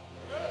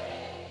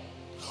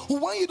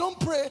 When you don't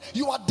pray,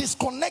 you are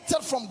disconnected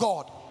from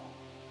God.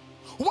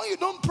 When you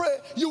don't pray,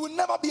 you will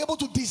never be able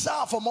to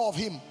desire for more of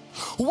Him.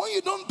 When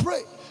you don't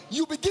pray,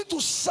 you begin to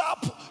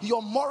sap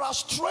your moral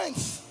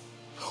strength.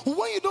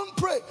 When you don't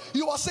pray,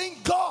 you are saying,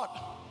 God,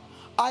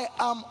 I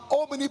am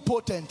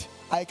omnipotent.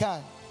 I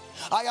can.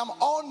 I am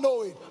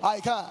all-knowing. I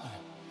can.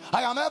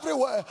 I am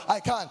everywhere. I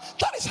can.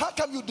 That is how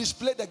come you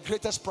display the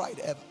greatest pride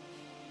ever.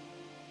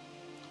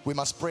 We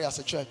must pray as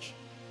a church.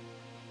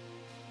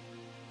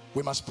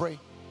 We must pray.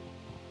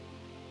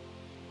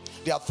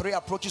 There are 3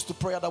 approaches to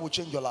prayer that will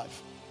change your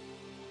life.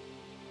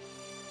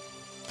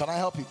 Can I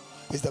help you?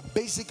 It's the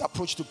basic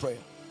approach to prayer.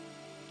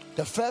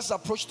 The first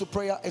approach to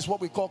prayer is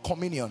what we call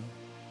communion.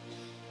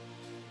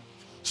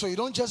 So you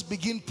don't just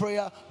begin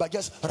prayer by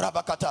just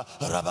rabakata,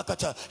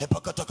 rabakata,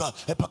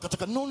 epakataka,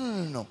 epakataka.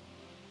 No.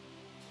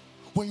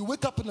 When you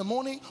wake up in the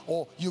morning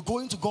or you go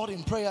into God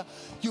in prayer,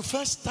 you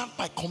first start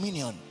by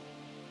communion.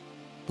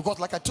 Because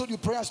like I told you,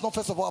 prayer is not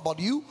first of all about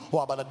you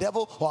or about the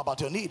devil or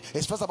about your need.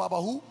 It's first about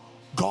who?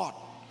 God.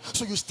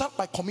 So you start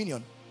by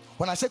communion.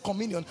 When I say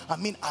communion, I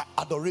mean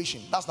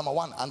adoration. That's number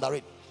 1, under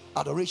it.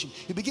 Adoration.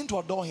 You begin to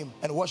adore Him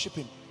and worship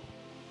Him.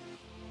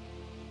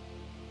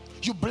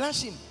 You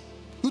bless Him.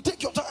 You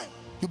take your time.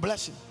 You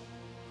bless Him.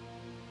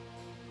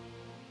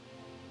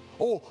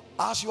 Oh,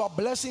 as you are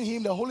blessing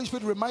Him, the Holy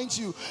Spirit reminds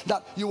you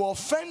that you were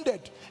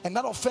offended, and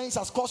that offense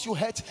has caused you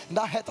hurt, and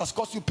that hurt has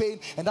caused you pain,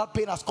 and that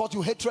pain has caused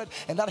you hatred,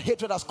 and that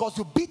hatred has caused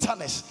you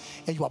bitterness,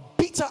 and you are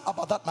bitter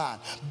about that man,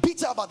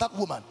 bitter about that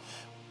woman.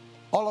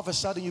 All of a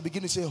sudden you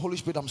begin to say, Holy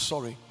Spirit, I'm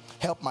sorry,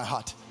 help my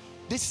heart.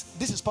 This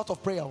is part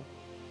of prayer.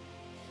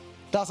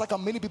 That's like how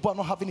many people are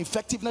not having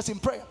effectiveness in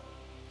prayer,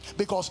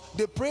 because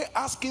they pray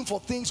asking for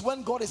things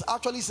when God is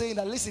actually saying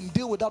that, listen,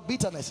 deal with that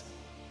bitterness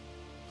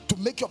to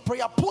make your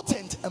prayer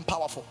potent and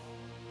powerful.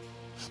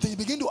 Then you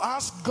begin to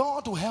ask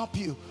God to help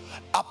you.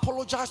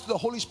 Apologize to the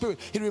Holy Spirit.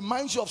 He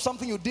reminds you of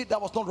something you did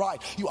that was not right.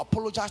 You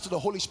apologize to the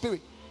Holy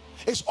Spirit.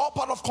 It's all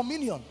part of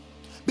communion,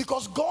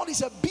 because God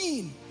is a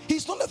being.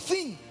 He's not a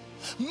thing.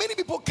 Many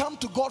people come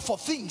to God for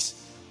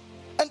things,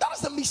 and that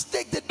is the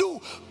mistake they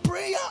do.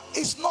 Prayer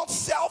is not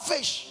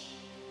selfish.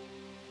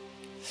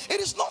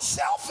 It is not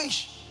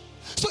selfish.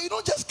 So you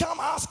don't just come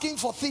asking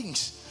for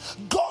things.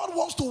 God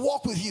wants to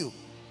walk with you.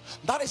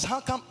 That is how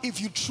come if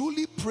you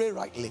truly pray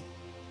rightly,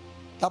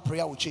 that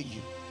prayer will change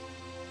you.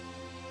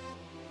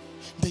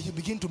 Then you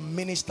begin to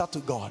minister to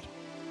God.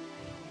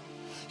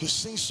 You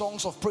sing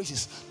songs of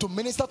praises. To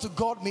minister to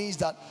God means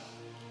that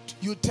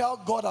you tell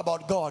God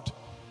about God.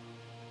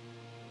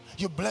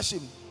 You bless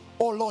Him.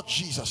 Oh Lord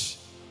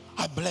Jesus,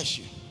 I bless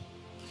you.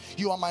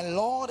 You are my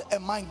Lord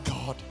and my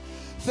God.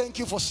 Thank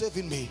you for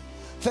saving me.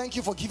 Thank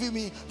you for giving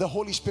me the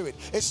Holy Spirit.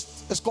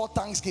 It's called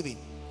thanksgiving.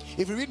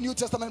 If you read New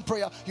Testament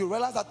prayer, you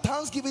realize that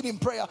thanksgiving in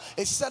prayer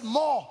is said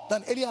more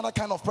than any other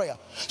kind of prayer.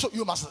 So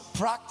you must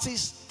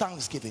practice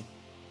thanksgiving.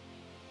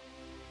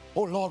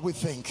 Oh Lord, we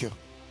thank you.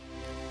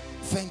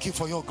 Thank you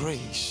for your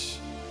grace.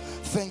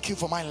 Thank you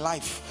for my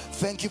life.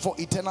 Thank you for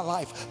eternal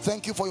life.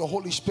 Thank you for your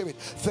Holy Spirit.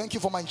 Thank you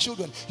for my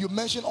children. You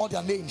mention all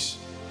their names.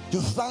 You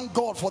thank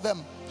God for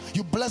them.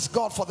 You bless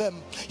God for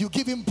them. You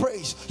give Him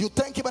praise. You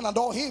thank Him and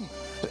adore Him.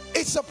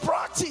 It's a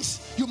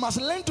practice. You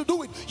must learn to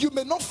do it. You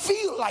may not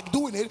feel like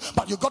doing it,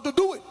 but you got to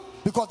do it,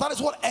 because that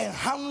is what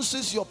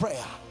enhances your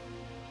prayer.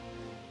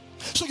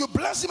 So you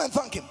bless Him and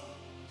thank Him.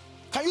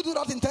 Can you do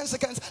that in 10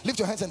 seconds? Lift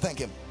your hands and thank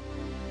Him.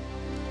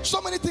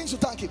 So many things to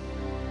thank Him.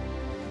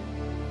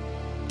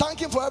 Thank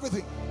Him for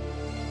everything.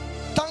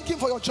 Thank Him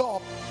for your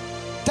job.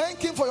 Thank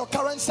Him for your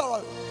current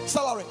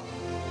salary.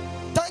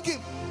 Thank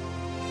Him.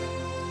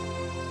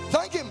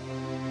 Thank Him.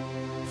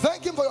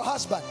 Thank Him for your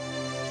husband.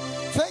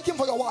 Thank Him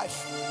for your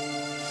wife.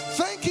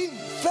 Thank Him.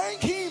 Thank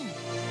Him.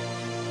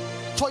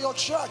 for your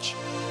church.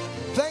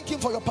 Thank him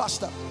for your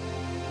pastor.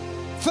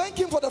 Thank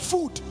him for the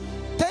food.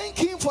 Thank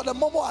him for the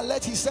Momo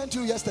alert he sent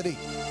you yesterday.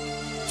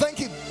 Thank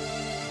him.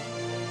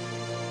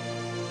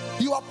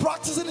 You are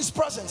practicing his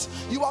presence.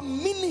 You are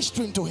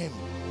ministering to him.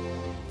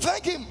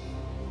 Thank him.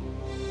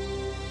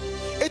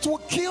 It will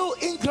kill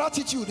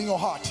ingratitude in your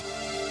heart.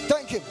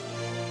 Thank him.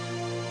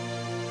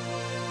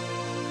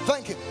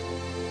 Thank him.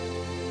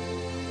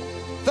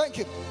 Thank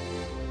him.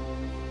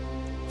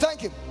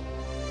 Thank him.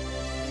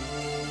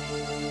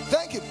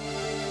 Thank him.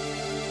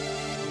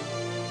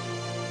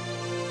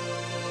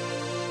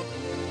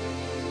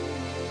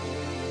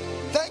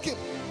 Thank him.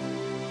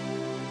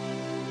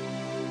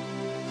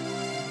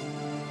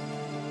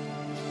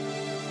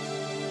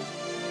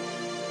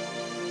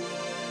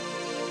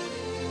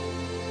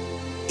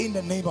 In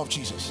the name of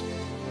Jesus.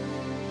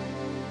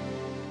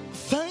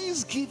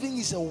 Thanksgiving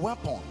is a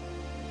weapon.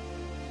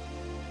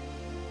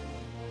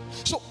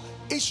 So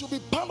it should be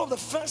part of the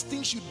first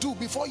things you do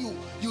before you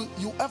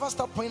ever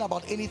start praying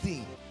about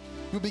anything.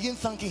 You begin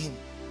thanking him.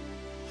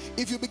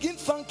 If you begin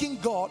thanking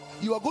God,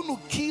 you are going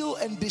to kill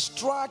and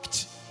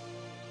distract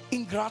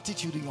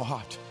ingratitude in your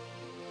heart.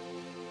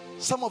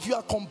 Some of you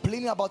are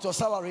complaining about your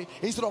salary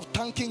instead of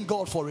thanking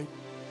God for it.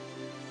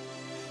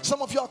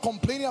 Some of you are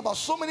complaining about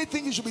so many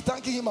things you should be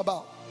thanking him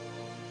about,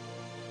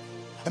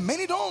 and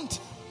many don't.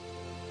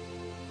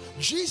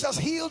 Jesus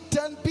healed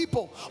 10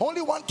 people.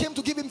 Only one came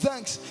to give him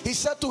thanks. He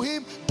said to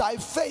him, thy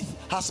faith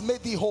has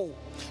made thee whole.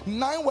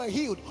 9 were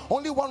healed.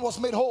 Only one was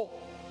made whole.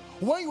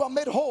 When you are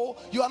made whole,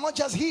 you are not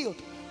just healed.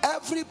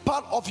 Every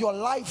part of your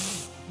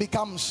life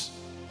becomes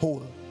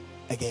whole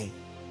again.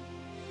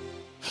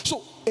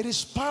 So it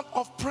is part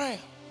of prayer.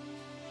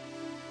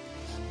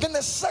 Then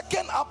the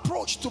second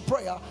approach to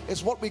prayer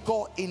is what we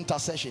call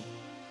intercession.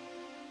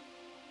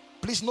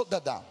 Please note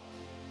that down.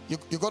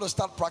 You got to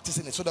start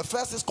practicing it. So the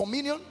first is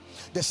communion.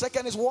 The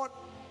second is what?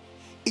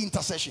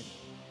 Intercession.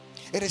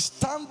 It is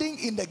standing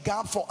in the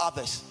gap for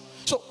others.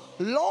 So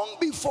long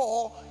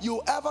before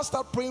you ever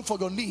start praying for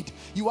your need,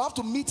 you have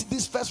to meet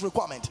this first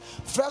requirement.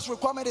 First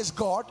requirement is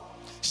God.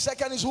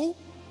 Second is who?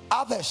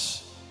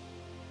 Others.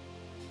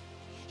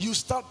 You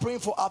start praying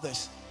for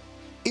others.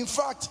 In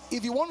fact,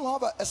 if you want to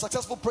have a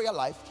successful prayer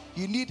life,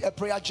 you need a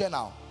prayer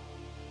journal,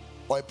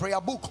 or a prayer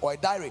book, or a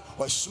diary,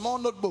 or a small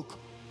notebook.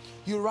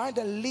 You write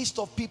a list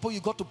of people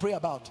you got to pray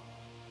about.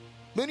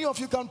 Many of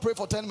you can't pray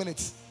for 10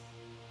 minutes.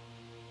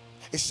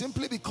 It's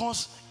simply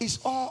because it's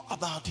all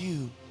about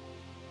you.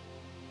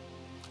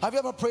 Have you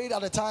ever prayed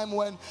at a time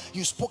when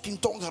you spoke in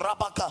tongues?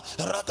 Rabaka,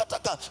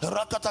 rakataka,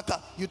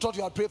 rakataka. You thought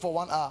you had prayed for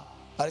 1 hour.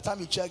 By the time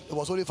you checked, it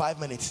was only 5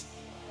 minutes.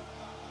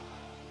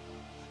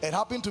 It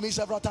happened to me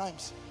several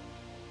times.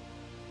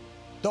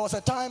 There was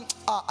a time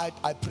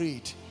I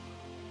prayed.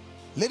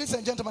 Ladies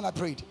and gentlemen, I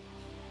prayed.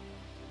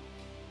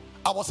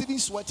 I was even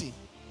sweating.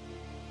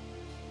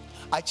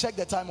 I checked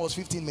the time, it was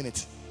 15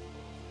 minutes.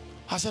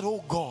 I said,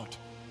 oh God.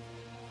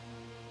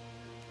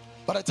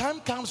 But the time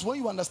comes when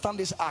you understand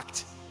this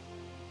act.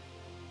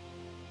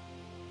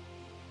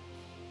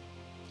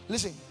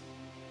 Listen,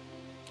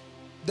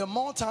 the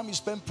more time you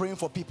spend praying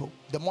for people,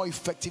 the more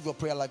effective your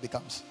prayer life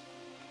becomes.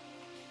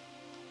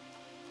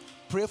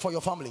 Pray for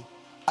your family.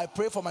 I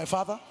pray for my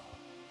father.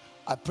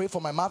 I pray for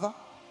my mother.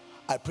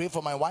 I pray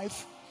for my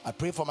wife. I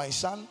pray for my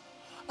son.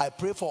 I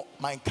pray for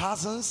my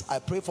cousins. I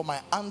pray for my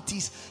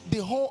aunties. They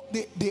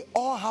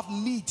all have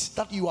needs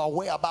that you are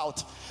aware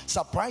about.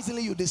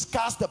 Surprisingly, you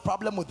discuss the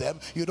problem with them.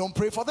 You don't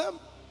pray for them.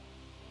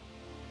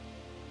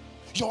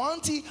 Your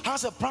auntie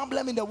has a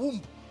problem in the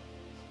womb.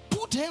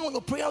 Put her on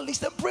your prayer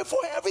list and pray for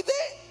her every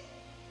day.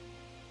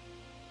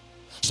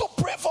 So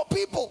pray for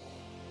people.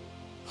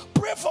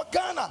 Pray for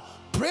Ghana.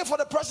 Pray for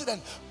the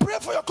president. Pray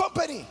for your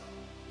company.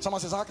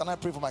 Someone says, how can I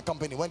pray for my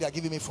company when they are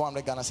giving me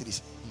 400 Ghana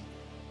cedis?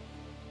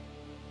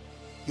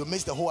 You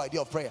miss the whole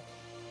idea of prayer.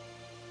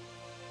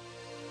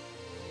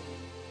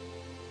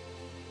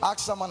 Ask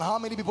someone, how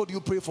many people do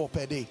you pray for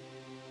per day?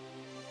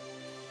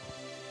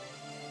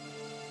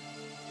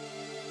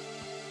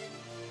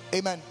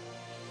 Amen.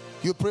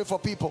 You pray for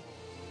people.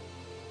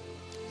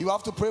 You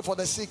have to pray for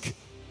the sick.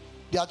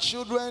 Their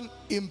children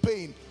in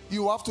pain.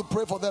 You have to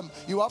pray for them.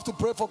 You have to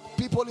pray for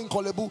people in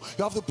Kolebu.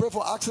 You have to pray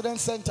for accident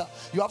center.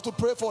 You have to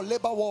pray for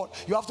labor ward.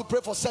 You have to pray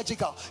for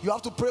surgical. You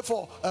have to pray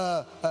for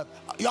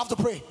you have to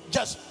pray.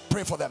 Just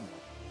pray for them.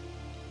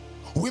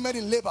 Women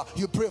in labor,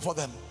 you pray for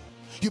them.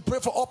 You pray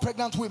for all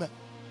pregnant women.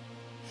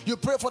 You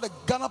pray for the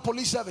Ghana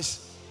Police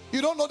Service.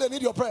 You don't know they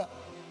need your prayer.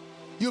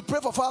 You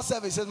pray for fire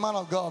service. Says, man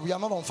of God, we are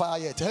not on fire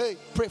yet. Hey,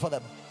 pray for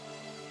them.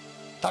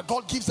 That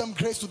God gives them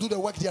grace to do the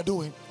work they are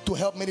doing to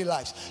help many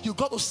lives. You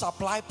got to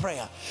supply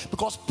prayer,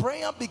 because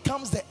prayer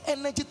becomes the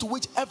energy to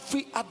which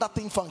every other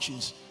thing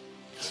functions.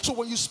 So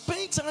when you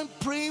spend time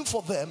praying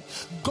for them,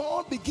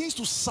 God begins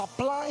to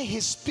supply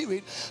his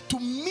spirit to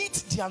meet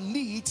their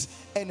needs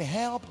and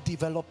help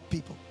develop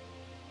people.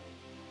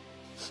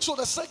 So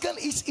the second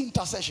is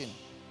intercession.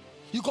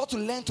 You got to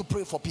learn to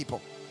pray for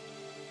people.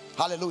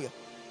 Hallelujah.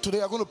 Today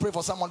you're going to pray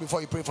for someone before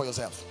you pray for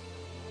yourself.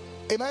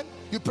 Amen.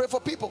 You pray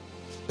for people.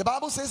 The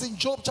Bible says in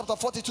Job chapter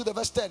 42, the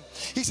verse 10,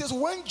 he says,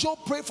 when Job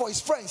prayed for his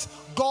friends,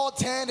 God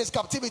turned his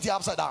captivity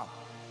upside down.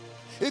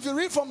 If you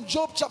read from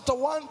Job chapter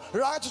 1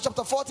 right to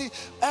chapter 40,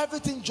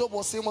 everything Job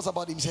was saying was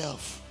about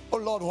himself. Oh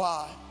Lord,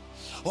 why?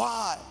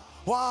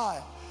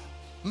 Why?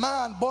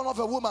 Man born of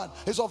a woman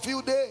is a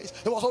few days.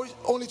 He was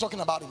only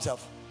talking about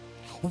himself.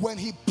 When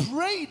he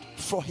prayed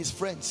for his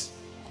friends,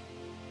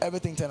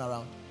 everything turned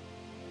around.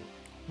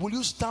 Will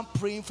you start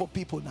praying for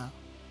people now?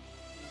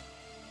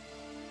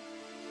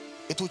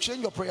 It will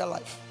change your prayer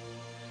life.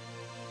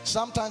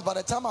 Sometimes by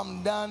the time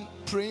I'm done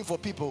praying for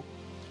people,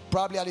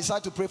 probably I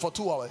decide to pray for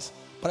 2 hours.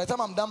 By the time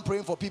I'm done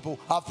praying for people,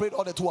 I've prayed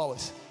all the 2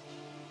 hours.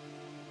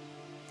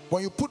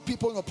 When you put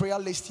people on your prayer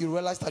list, you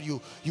realize that you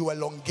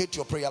elongate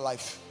your prayer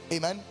life.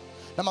 Amen.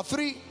 Number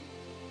 3,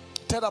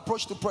 third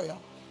approach to prayer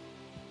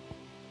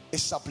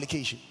is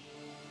supplication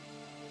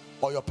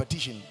or your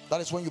petition. That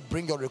is when you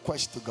bring your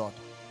request to God.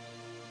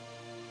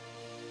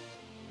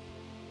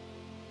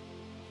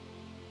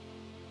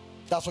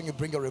 That's when you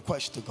bring your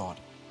request to God.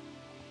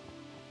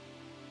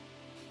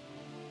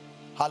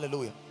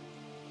 Hallelujah.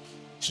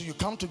 So you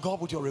come to God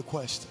with your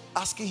request,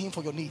 asking him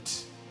for your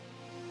needs.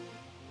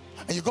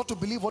 And you got to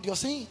believe what you're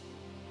saying.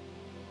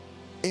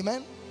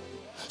 Amen.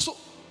 So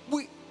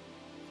we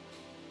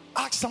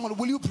ask someone,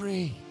 will you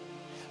pray?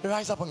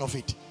 Rise up on your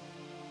feet.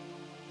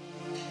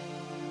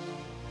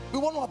 We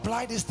want to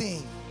apply this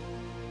thing.